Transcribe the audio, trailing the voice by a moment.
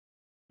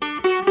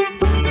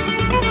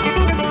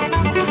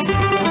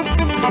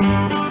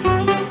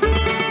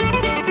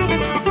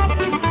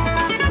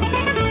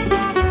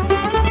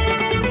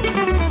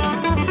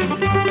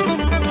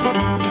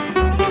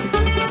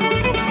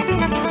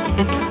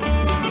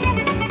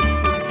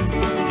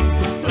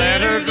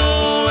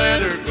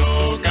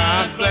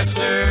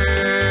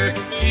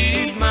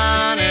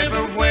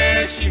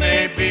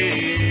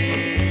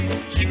be.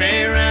 She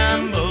may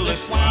ramble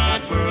this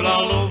wide world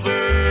all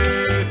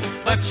over,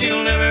 but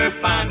you'll never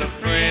find a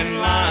friend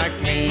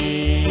like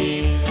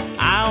me.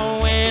 I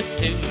went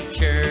to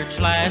church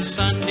last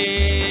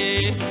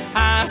Sunday.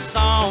 I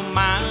saw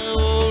my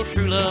old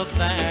true love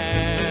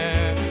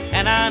there,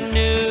 and I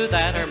knew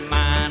that her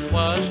mind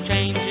was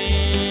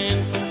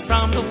changing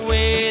from the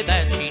way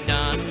that she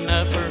done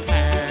up her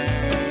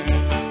hair.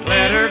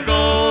 Let her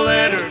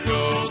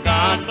go,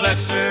 God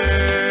bless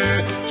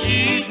her.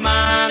 She's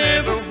mine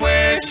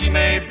everywhere she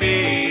may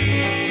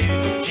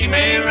be. She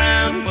may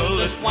ramble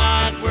this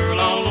wide world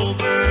all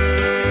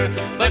over,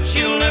 but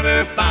she'll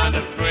never find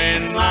a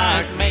friend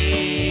like me.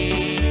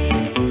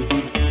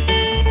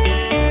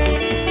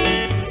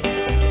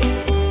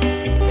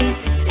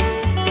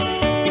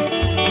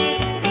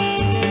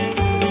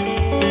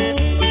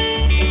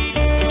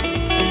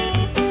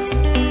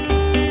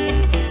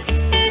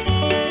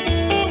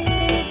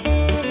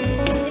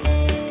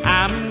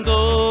 I'm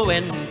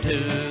going to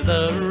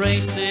the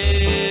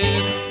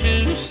races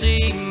to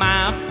see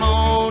my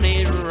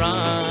pony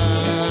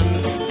run,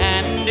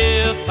 and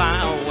if I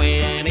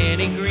win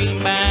any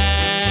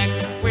greenback,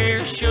 we're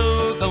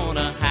sure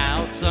gonna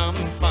have some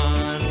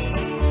fun.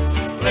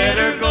 Let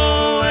her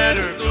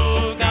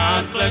go,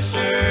 God bless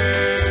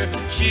her.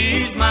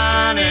 She's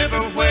mine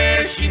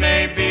everywhere she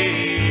may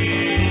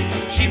be.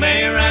 She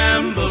may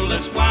ramble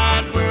this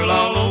wide world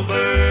all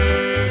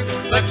over,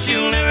 but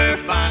she'll never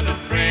find a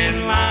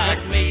friend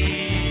like me.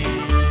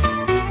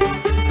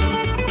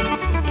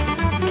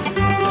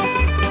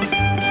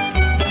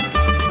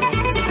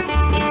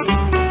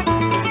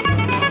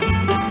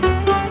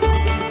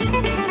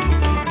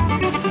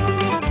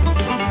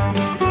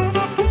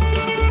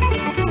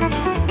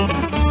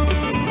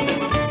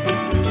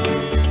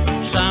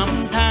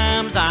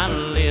 Sometimes I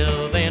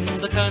live in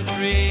the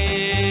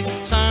country,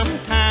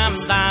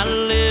 sometimes I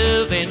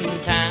live in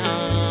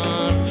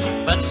town,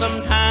 but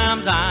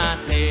sometimes I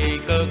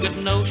take a good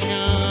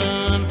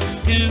notion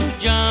to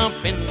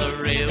jump in the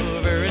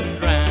river and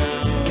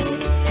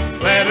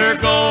drown. Let her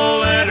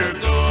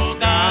go,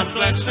 God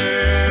bless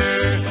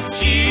her.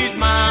 She's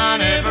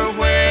mine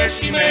everywhere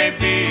she may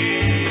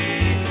be.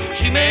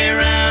 She may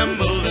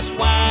ramble this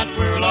wide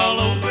world all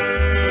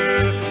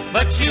over,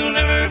 but you'll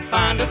never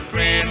find a